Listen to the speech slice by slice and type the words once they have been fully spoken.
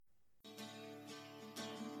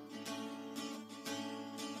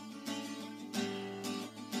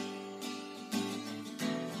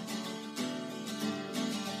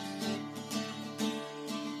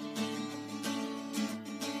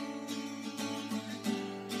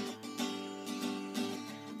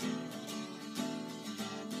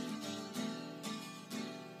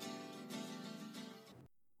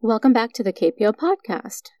Welcome back to the KPL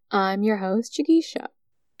podcast. I'm your host, Jigisha.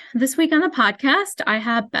 This week on the podcast, I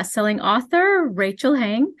have best-selling author Rachel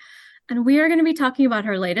Heng, and we are going to be talking about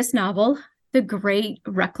her latest novel, The Great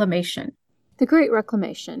Reclamation. The Great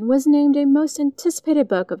Reclamation was named a most anticipated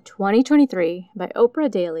book of 2023 by Oprah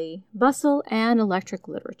Daily, Bustle, and Electric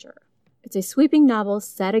Literature. It's a sweeping novel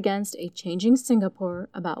set against a changing Singapore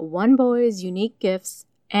about one boy's unique gifts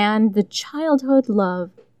and the childhood love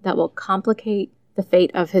that will complicate the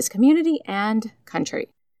fate of his community and country.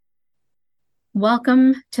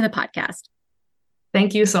 Welcome to the podcast.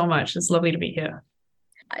 Thank you so much. It's lovely to be here.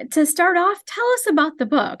 To start off, tell us about the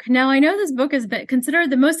book. Now, I know this book has been considered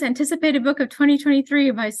the most anticipated book of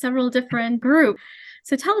 2023 by several different groups.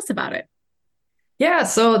 So tell us about it. Yeah,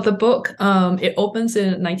 so the book, it opens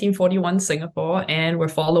in 1941 Singapore, and we're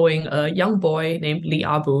following a young boy named Lee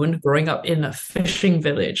Ah Boon growing up in a fishing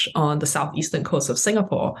village on the southeastern coast of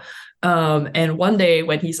Singapore. And one day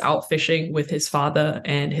when he's out fishing with his father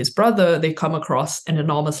and his brother, they come across an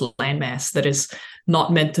enormous landmass that is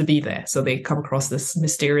not meant to be there. So they come across this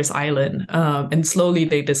mysterious island, and slowly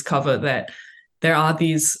they discover that there are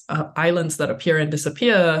these islands that appear and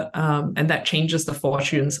disappear, and that changes the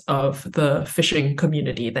fortunes of the fishing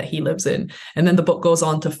community that he lives in. And then the book goes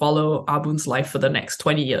on to follow Abun's life for the next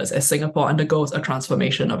 20 years as Singapore undergoes a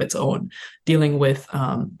transformation of its own, dealing with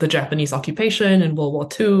the Japanese occupation in World War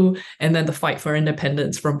II, and then the fight for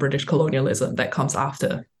independence from British colonialism that comes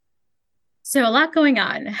after. So a lot going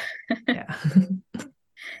on. Yeah.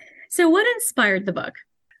 So what inspired the book?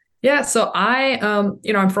 Yeah, so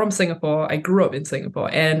I'm from Singapore. I grew up in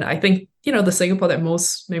Singapore. And I think, the Singapore that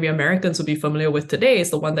most maybe Americans would be familiar with today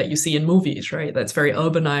is the one that you see in movies, right? That's very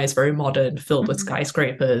urbanized, very modern, filled with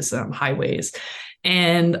skyscrapers, highways.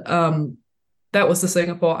 And that was the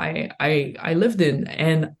Singapore I lived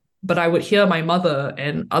in. But I would hear my mother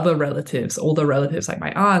and other relatives, older relatives like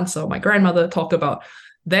my aunts or my grandmother, talk about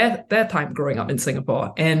their time growing up in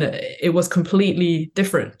Singapore, and it was completely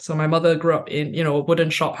different. So my mother grew up in, a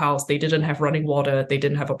wooden shop house. They didn't have running water. They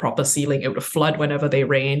didn't have a proper ceiling. It would flood whenever they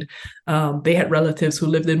rained. They had relatives who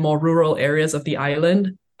lived in more rural areas of the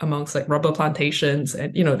island amongst like rubber plantations,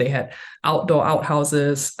 and, they had outdoor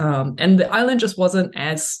outhouses. And the island just wasn't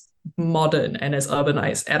as modern and as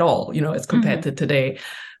urbanized at all, as compared to today.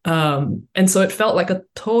 And so it felt like a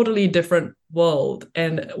totally different world.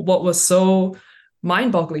 And what was so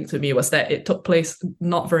mind-boggling to me was that it took place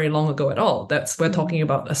not very long ago at all. We're talking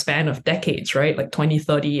about a span of decades, right? Like 20,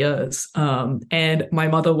 30 years. And my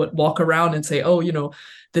mother would walk around and say,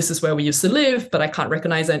 this is where we used to live, but I can't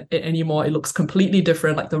recognize it anymore. It looks completely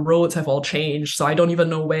different. Like the roads have all changed. So I don't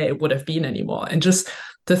even know where it would have been anymore. And just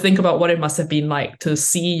to think about what it must have been like to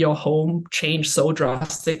see your home change so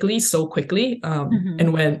drastically, so quickly.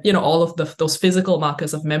 And when, all of those physical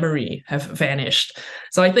markers of memory have vanished.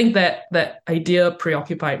 So I think that idea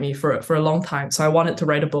preoccupied me for a long time. So I wanted to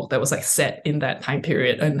write a book that was like set in that time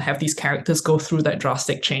period and have these characters go through that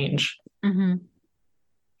drastic change. Mm-hmm.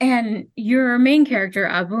 And your main character,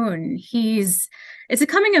 Abun, it's a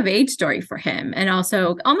coming of age story for him, and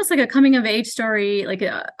also almost like a coming of age story, like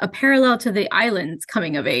a parallel to the island's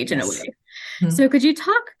coming of age in a way. Mm-hmm. So could you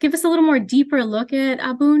give us a little more deeper look at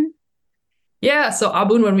Abun? Yeah, so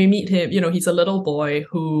Abun, when we meet him, he's a little boy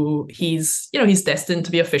who he's destined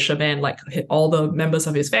to be a fisherman like all the members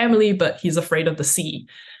of his family, but he's afraid of the sea.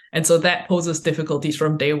 And so that poses difficulties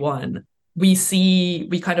from day one. We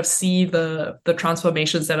kind of see the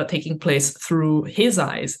transformations that are taking place through his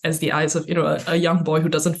eyes, as the eyes of, a young boy who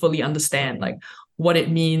doesn't fully understand like what it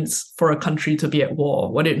means for a country to be at war,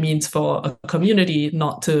 what it means for a community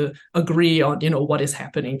not to agree on, what is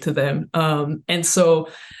happening to them. And so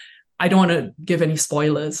I don't want to give any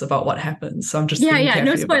spoilers about what happens. So I'm just being careful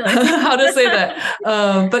no spoilers. How to say that.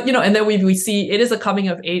 But and then we see it is a coming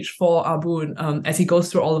of age for Abun as he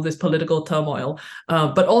goes through all of this political turmoil.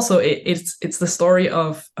 But also it's the story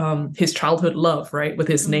of his childhood love, right, with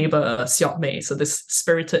his neighbor Siok Mei. So this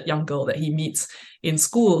spirited young girl that he meets in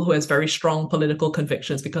school who has very strong political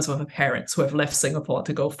convictions because of her parents who have left Singapore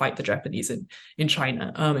to go fight the Japanese in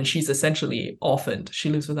China. And she's essentially orphaned. She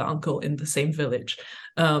lives with her uncle in the same village.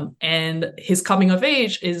 And his coming of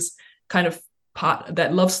age is kind of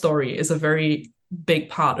that love story is a very big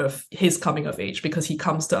part of his coming of age, because he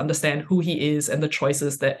comes to understand who he is and the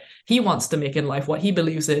choices that he wants to make in life, what he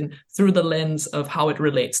believes in, through the lens of how it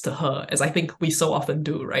relates to her, as I think we so often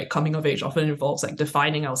do, right? Coming of age often involves like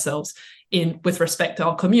defining ourselves with respect to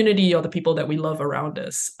our community or the people that we love around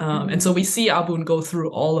us. And so we see Abun go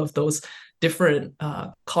through all of those different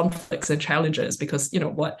conflicts and challenges, because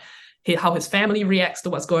what how his family reacts to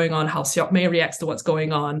what's going on, how Seok Mei reacts to what's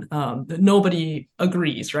going on. Nobody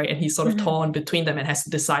agrees, right? And he's sort of torn between them and has to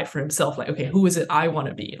decide for himself, like, okay, who is it I want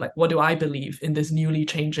to be? Like, what do I believe in this newly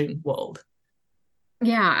changing world?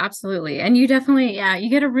 Yeah, absolutely. And you definitely, you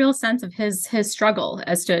get a real sense of his struggle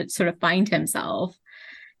as to sort of find himself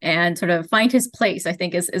and sort of find his place, I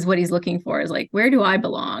think is what he's looking for, is like, where do I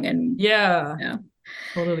belong? And yeah,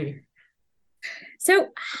 totally. So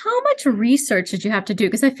how much research did you have to do?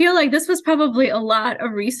 Because I feel like this was probably a lot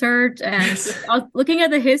of research and looking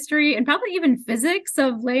at the history and probably even physics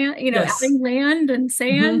of land, adding land and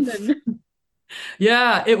sand and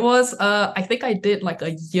Yeah, it was I think I did like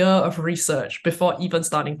a year of research before even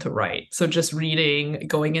starting to write. So just reading,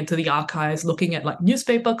 going into the archives, looking at like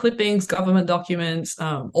newspaper clippings, government documents,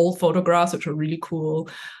 old photographs, which were really cool.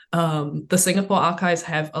 The Singapore archives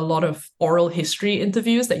have a lot of oral history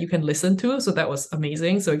interviews that you can listen to. So that was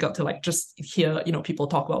amazing. So I got to like just hear, people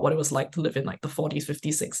talk about what it was like to live in like the 40s,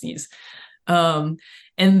 50s, 60s.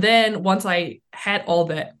 And then once I had all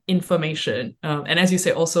that information, and as you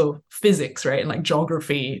say, also physics, right, and like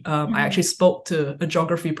geography, I actually spoke to a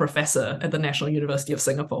geography professor at the National University of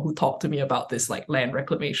Singapore who talked to me about this like land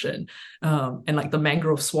reclamation, and like the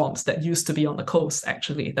mangrove swamps that used to be on the coast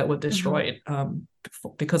actually that were destroyed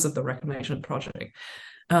because of the reclamation project.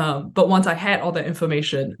 But once I had all that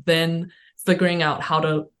information, then figuring out how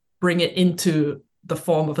to bring it into the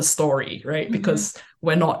form of a story, right? Because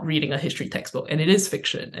we're not reading a history textbook and it is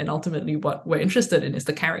fiction. And ultimately what we're interested in is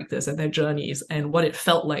the characters and their journeys and what it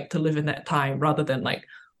felt like to live in that time rather than like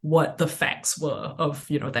what the facts were of,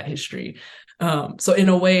 that history. So in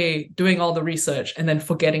a way, doing all the research and then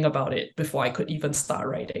forgetting about it before I could even start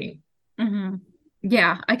writing.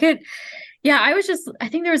 Yeah, I think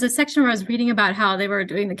there was a section where I was reading about how they were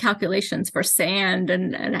doing the calculations for sand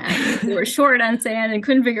and they were short on sand and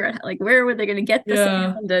couldn't figure out like where were they going to get the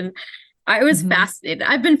sand. And I was fascinated.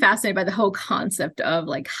 I've been fascinated by the whole concept of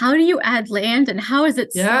like, how do you add land and how is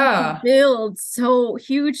it to build so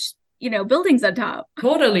huge, buildings on top?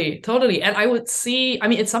 Totally. And I would see,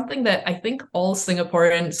 it's something that I think all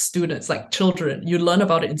Singaporean students, like children, you learn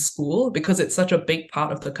about it in school because it's such a big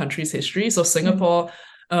part of the country's history. So Singapore,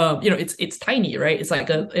 it's tiny, right? It's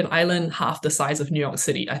like an island half the size of New York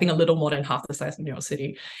City. I think a little more than half the size of New York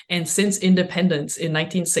City. And since independence in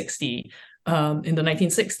 1960, in the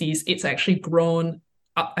 1960s, it's actually grown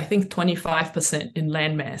up, I think 25% in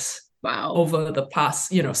landmass. Wow. Over the past,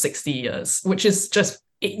 60 years, which is just,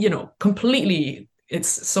 completely, it's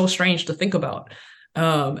so strange to think about.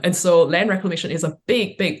 And so land reclamation is a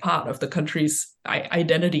big part of the country's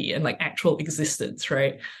identity and like actual existence,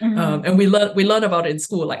 right? And we learn about it in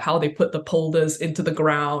school, like how they put the polders into the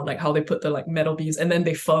ground, like how they put the like metal beams, and then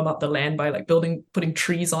they firm up the land by like putting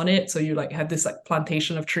trees on it. So you like have this like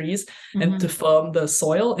plantation of trees and to firm the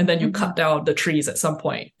soil, and then you cut down the trees at some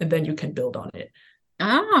point, and then you can build on it.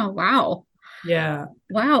 Oh, wow. Yeah.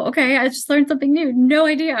 Wow. Okay. I just learned something new. No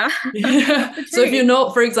idea. Yeah. So if you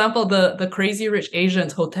know, for example, the Crazy Rich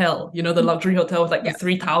Asians hotel, the luxury hotel with like the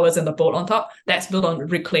 3 towers and the boat on top, that's built on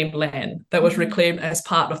reclaimed land that was reclaimed as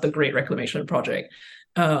part of the Great Reclamation Project.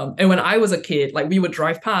 And when I was a kid, like we would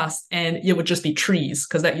drive past and it would just be trees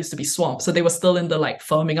because that used to be swamp. So they were still in the like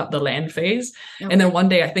firming up the land phase. Okay. And then one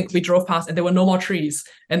day I think we drove past and there were no more trees.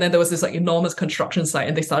 And then there was this like enormous construction site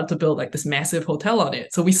and they started to build like this massive hotel on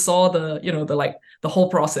it. So we saw the whole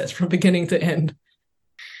process from beginning to end.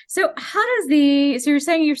 So so you're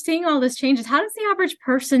saying you're seeing all these changes. How does the average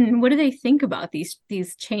person, what do they think about these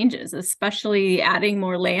changes, especially adding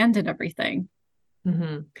more land and everything?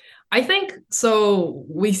 I think so.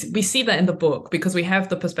 We see that in the book because we have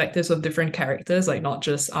the perspectives of different characters, like not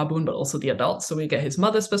just Abun, but also the adults. So we get his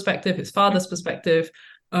mother's perspective, his father's perspective,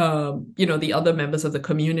 the other members of the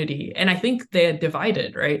community. And I think they're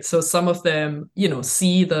divided, right? So some of them,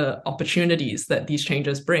 see the opportunities that these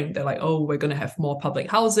changes bring. They're like, oh, we're going to have more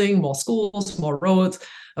public housing, more schools, more roads,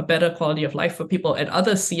 a better quality of life for people. And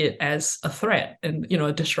others see it as a threat and,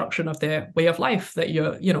 a disruption of their way of life, that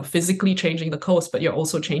you're, physically changing the coast, but you're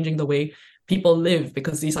also changing the way people live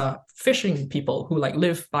because these are fishing people who like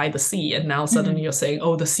live by the sea. And now suddenly you're saying,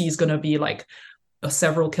 oh, the sea is going to be like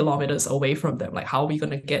several kilometers away from them. Like, how are we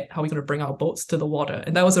going to bring our boats to the water?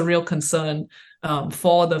 And that was a real concern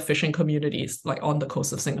for the fishing communities, like on the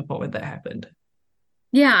coast of Singapore when that happened.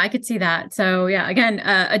 Yeah, I could see that. So yeah, again,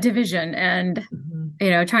 a division and,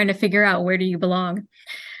 trying to figure out where do you belong.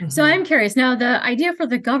 So I'm curious now, the idea for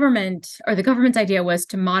the government or the government's idea was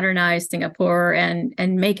to modernize Singapore and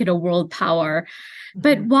make it a world power.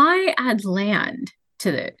 But why add land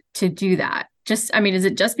to do that? Is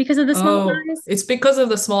it just because of the small Oh, size? it's because of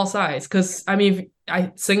the small size. Because I mean,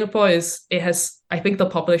 Singapore I think the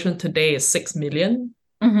population today is 6 million.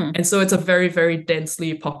 Hmm. And so it's a very, very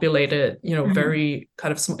densely populated, Hmm. very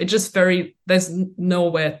kind of small, it's just very, there's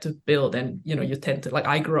nowhere to build. And, you tend to, like,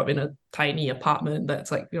 I grew up in a tiny apartment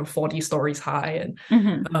that's like, 40 stories high. And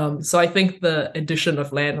Hmm. so I think the addition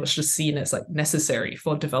of land was just seen as like necessary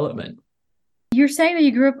for development. You're saying that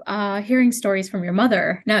you grew up hearing stories from your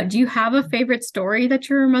mother. Now, do you have a favorite story that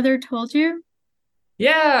your mother told you?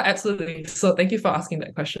 Yeah, absolutely. So thank you for asking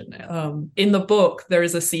that question. In the book, there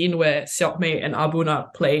is a scene where Seok Mei and Abun are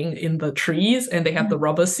playing in the trees, and they have the Mhm.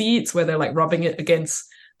 rubber seats where they're like rubbing it against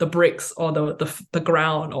the bricks or the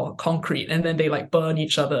ground or concrete, and then they like burn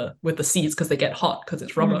each other with the seats because they get hot because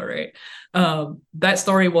it's rubber, Mhm. right? That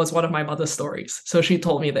story was one of my mother's stories. So she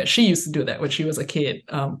told me that she used to do that when she was a kid,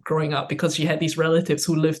 growing up, because she had these relatives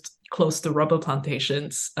who lived close to rubber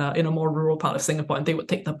plantations in a more rural part of Singapore, and they would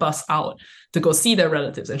take the bus out to go see their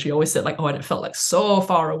relatives. And she always said, like, oh, and it felt like so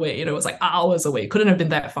far away. It was like hours away. It couldn't have been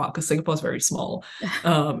that far because Singapore's very small.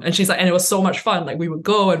 And she's like, and it was so much fun. Like, we would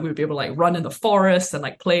go and we would be able to like run in the forest and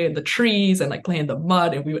like play in the trees and like play in the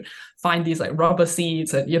mud. And we would find these like rubber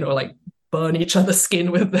seeds and, like burn each other's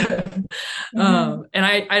skin with them. Mhm. And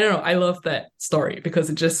I don't know, I love that story because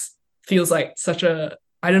it just feels like such a,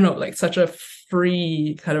 I don't know, like such a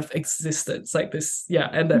free kind of existence, like this, yeah,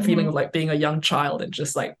 and that feeling Mhm. of like being a young child and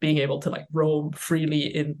just like being able to like roam freely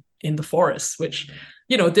in the forest, which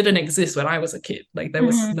didn't exist when I was a kid. Like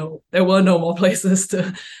Mhm. there were no more places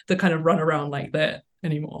to kind of run around like that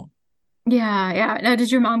anymore. Yeah, yeah. Now,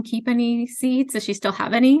 does your mom keep any seeds? Does she still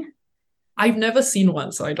have any? I've never seen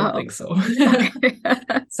one, so I don't Oh, think so. okay.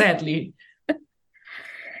 Sadly.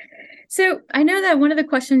 So I know that one of the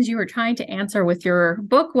questions you were trying to answer with your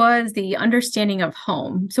book was the understanding of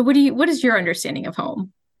home. So what is your understanding of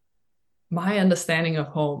home? My understanding of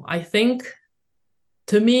home, I think,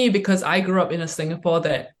 to me, because I grew up in a Singapore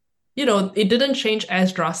that, it didn't change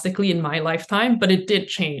as drastically in my lifetime, but it did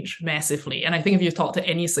change massively. And I think if you talk to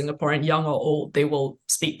any Singaporean, young or old, they will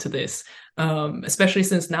speak to this. Especially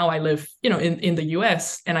since now I live, in the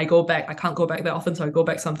US, and I go back, I can't go back that often. So I go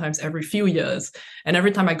back sometimes every few years. And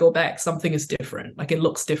every time I go back, something is different. Like, it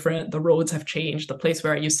looks different. The roads have changed. The place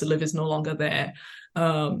where I used to live is no longer there.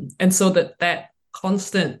 And so that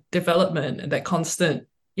constant development and that constant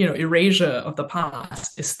erasure of the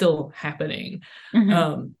past is still happening.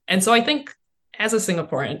 Hmm. And so I think as a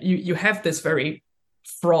Singaporean, you have this very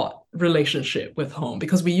fraught relationship with home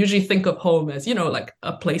because we usually think of home as, like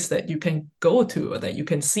a place that you can go to or that you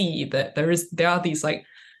can see, that there are these like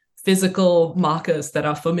physical markers that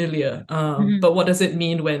are familiar. Hmm. But what does it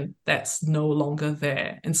mean when that's no longer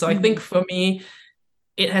there? And so I think Hmm. for me,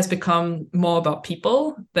 it has become more about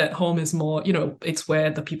people, that home is more, it's where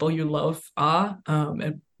the people you love are.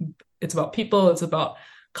 And it's about people, it's about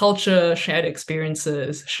culture, shared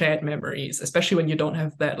experiences, shared memories, especially when you don't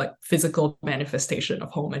have that like physical manifestation of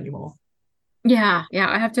home anymore. Yeah, yeah,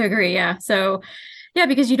 I have to agree. Yeah. So, yeah,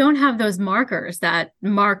 because you don't have those markers that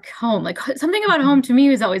mark home. Like something about home to me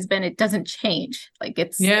has always been it doesn't change. Like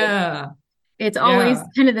Yeah, it's always yeah,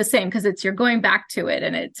 kind of the same because it's you're going back to it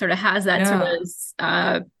and it sort of has that sort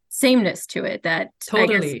yeah, of sameness to it that I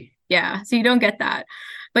guess, totally. yeah, so you don't get that.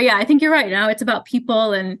 But yeah, I think you're right. Now it's about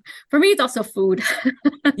people and for me it's also food.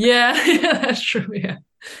 Yeah, that's true. Yeah,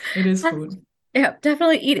 it is food. Yeah,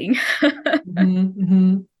 definitely eating.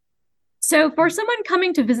 Hmm. So for someone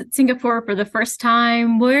coming to visit Singapore for the first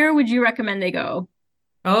time, where would you recommend they go?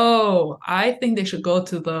 Oh, I think they should go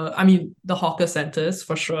to the hawker centers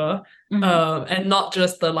for sure. Hmm. And not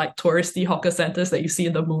just the like touristy hawker centers that you see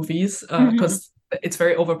in the movies, Hmm. because it's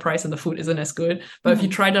very overpriced and the food isn't as good. But if you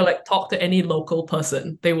Hmm. try to like talk to any local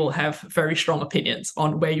person, they will have very strong opinions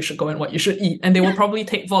on where you should go and what you should eat. And they will probably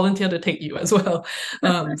volunteer to take you as well.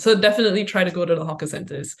 So definitely try to go to the hawker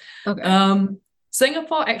centers. Okay. Um,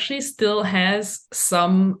 Singapore actually still has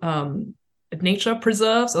some nature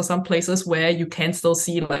preserves or some places where you can still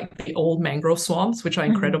see like the old mangrove swamps, which are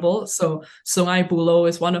Hmm. incredible. So Sungai Buloh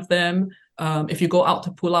is one of them. If you go out to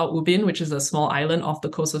Pulau Ubin, which is a small island off the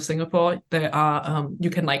coast of Singapore, there are you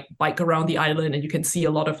can like bike around the island and you can see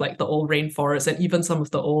a lot of like the old rainforest, and even some of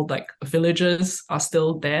the old like villages are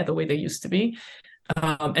still there the way they used to be.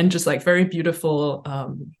 And just like very beautiful.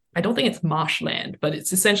 I don't think it's marshland, but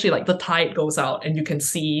it's essentially like the tide goes out and you can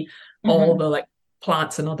see all Hmm. the like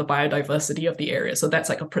plants and all the biodiversity of the area. So that's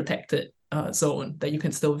like a protected zone that you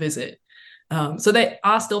can still visit. So there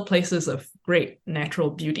are still places of great natural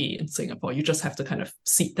beauty in Singapore. You just have to kind of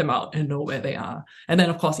seek them out and know where they are. And then,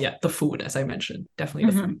 of course, yeah, the food, as I mentioned,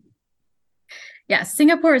 definitely the Hmm. food. Yes,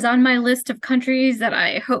 Singapore is on my list of countries that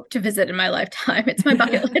I hope to visit in my lifetime. It's my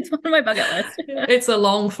bucket. It's one of my bucket lists. It's a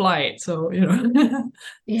long flight, so it's the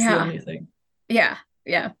Yeah, only thing. yeah,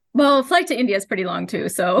 yeah. Well, flight to India is pretty long too.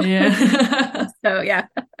 So, Yeah. so yeah.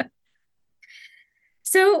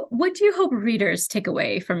 So, what do you hope readers take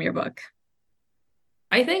away from your book?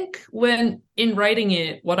 I think when in writing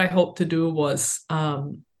it, what I hoped to do was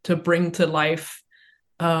to bring to life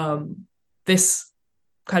this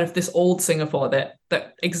kind of this old Singapore that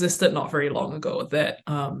existed not very long ago that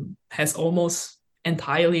has almost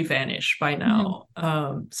entirely vanished by Mm-hmm.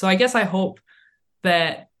 now. So I guess I hope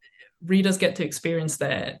that readers get to experience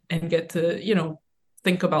that and get to,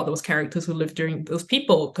 think about those characters who lived during those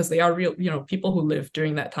people, because they are real, people who lived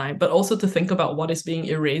during that time, but also to think about what is being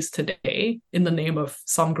erased today in the name of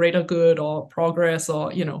some greater good or progress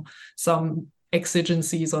or, some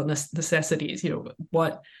exigencies or necessities,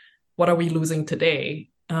 what are we losing today?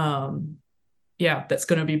 Yeah, that's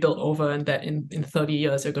going to be built over, and that in 30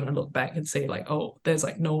 years you're going to look back and say like, oh, there's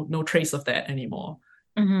like no trace of that anymore.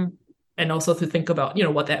 Mm-hmm. And also to think about,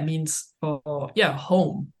 what that means for,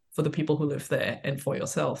 home for the people who live there and for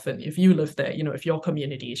yourself. And if you live there, if your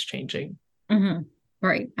community is changing. Mm-hmm.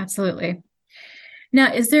 Right, absolutely.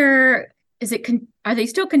 Now, are they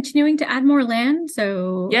still continuing to add more land?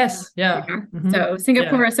 So, Yes, yeah. yeah. Mm-hmm. So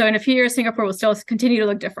Singapore, Yeah, so in a few years, Singapore will still continue to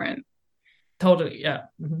look different. totally. Yeah.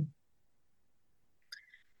 Mm-hmm.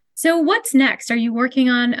 So what's next? Are you working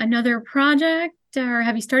on another project or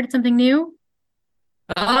have you started something new?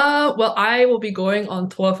 Well, I will be going on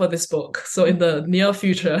tour for this book. So in the near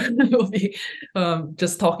future, we'll be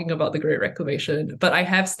just talking about the Great Reclamation. But I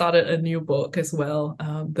have started a new book as well,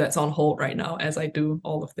 that's on hold right now as I do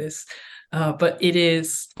all of this. But it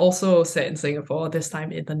is also set in Singapore, this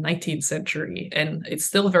time in the 19th century. And it's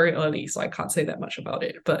still very early, so I can't say that much about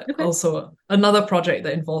it. But Okay. also another project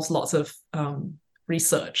that involves lots of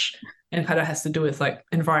research and kind of has to do with like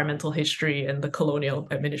environmental history and the colonial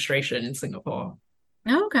administration in Singapore.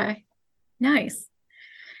 Okay. Nice.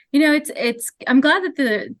 I'm glad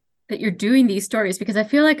that you're doing these stories because I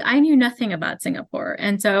feel like I knew nothing about Singapore.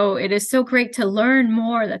 And so it is so great to learn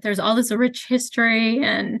more that there's all this rich history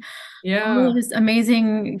and all of Yeah. this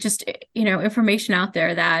amazing just information out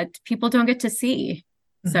there that people don't get to see.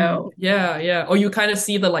 So, Yeah, yeah. Or you kind of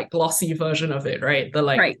see the like glossy version of it, right? The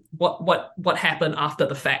like right. what happened after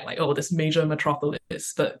the fact, like, oh, this major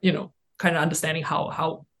metropolis, but kind of understanding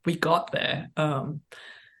how we got there.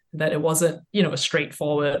 That it wasn't, a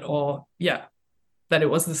straightforward or that it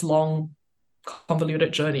was this long,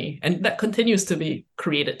 convoluted journey. And that continues to be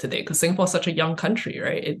created today because Singapore is such a young country,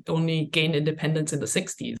 right? It only gained independence in the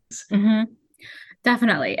 60s. Hmm.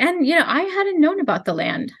 Definitely. And I hadn't known about the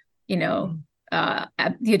land, Mhm.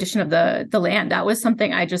 at the addition of the land. That was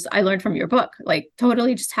something I learned from your book. Like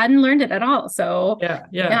totally just hadn't learned it at all. So Yeah,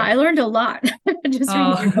 yeah, yeah. I learned a lot just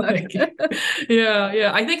reading your book. Thank you. Yeah,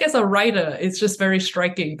 yeah. I think as a writer, it's just very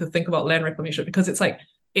striking to think about land reclamation because it's like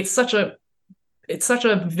it's such a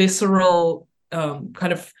visceral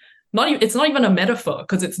kind of it's not even a metaphor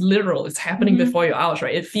because it's literal. It's happening Mhm. before your eyes,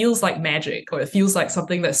 right? It feels like magic, or it feels like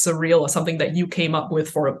something that's surreal or something that you came up with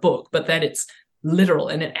for a book, but that it's literal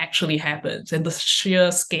and it actually happens. And the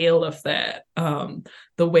sheer scale of that,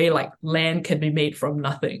 the way like land can be made from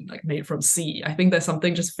nothing, like made from sea. I think there's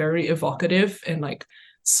something just very evocative and like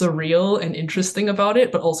surreal and interesting about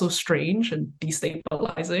it, but also strange and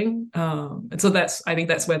destabilizing. And so I think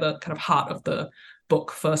that's where the kind of heart of the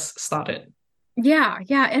book first started. Yeah,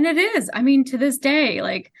 yeah. And it is. I mean, to this day,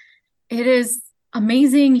 like it is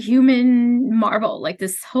amazing human marvel. Like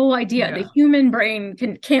this whole idea, the Yeah. human brain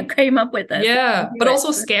can't came up with this. Yeah, Do but it.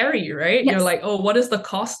 also scary, right? You're Yes. like, oh, what is the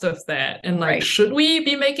cost of that? And like, Right. should we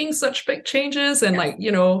be making such big changes? And Yes.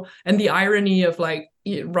 like, and the irony of like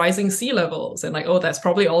rising sea levels and like, oh, that's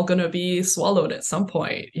probably all going to be swallowed at some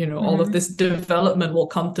point. All of Mhm. this development will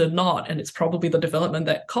come to naught. And it's probably the development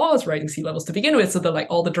that caused rising sea levels to begin with. So the like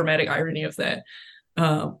all the dramatic irony of that,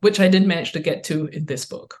 which I didn't manage to get to in this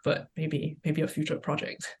book, but maybe a future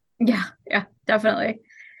project. Yeah, yeah, definitely.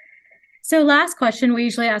 So, last question we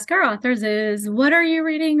usually ask our authors is what are you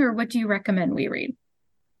reading or what do you recommend we read?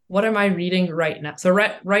 What am I reading right now? So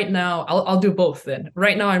right now, I'll do both then.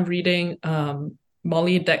 Right now, I'm reading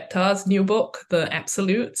Molly Dekta's new book, The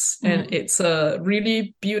Absolutes, and Mhm. it's a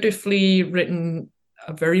really beautifully written,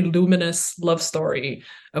 a very luminous love story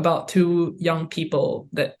about two young people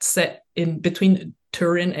that set in between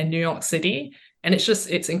Turin and New York City. And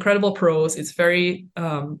it's incredible prose. It's very,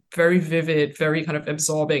 very vivid, very kind of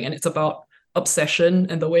absorbing, and it's about obsession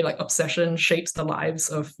and the way like obsession shapes the lives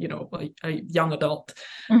of, a young adult.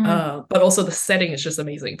 Mhm. But also the setting is just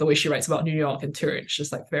amazing. The way she writes about New York and Turin, it's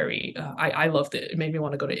just like very, I loved it. It made me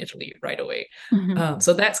want to go to Italy right away. Mhm.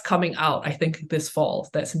 So that's coming out, I think, this fall.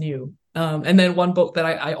 That's new. And then one book that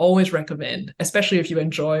I always recommend, especially if you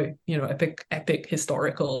enjoy, epic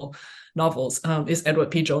historical novels, is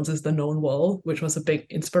Edward P. Jones's The Known World, which was a big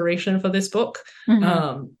inspiration for this book.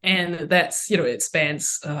 Mhm. And that's, it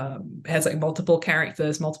spans, has like multiple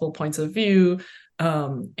characters, multiple points of view.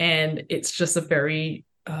 And it's just a very,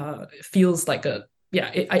 feels like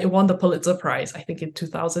it won the Pulitzer Prize, I think in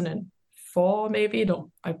 2004, maybe.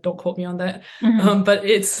 Don't quote me on that. Mhm. But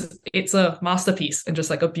it's a masterpiece and just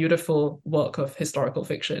like a beautiful work of historical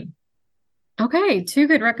fiction. Okay, two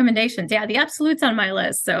good recommendations. Yeah, The Absolute's on my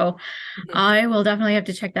list, so Mhm. I will definitely have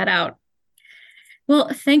to check that out. Well,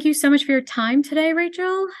 thank you so much for your time today,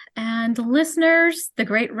 Rachel. And listeners, The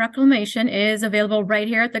Great Reclamation is available right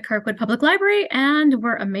here at the Kirkwood Public Library, and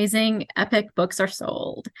where amazing, epic books are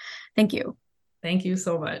sold. Thank you. Thank you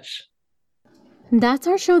so much. That's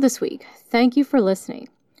our show this week. Thank you for listening.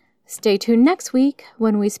 Stay tuned next week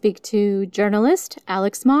when we speak to journalist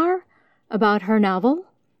Alex Marr about her novel,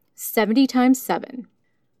 70 times 7.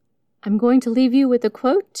 I'm going to leave you with a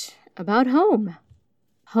quote about home.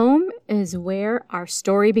 Home is where our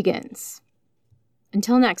story begins.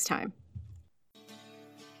 Until next time.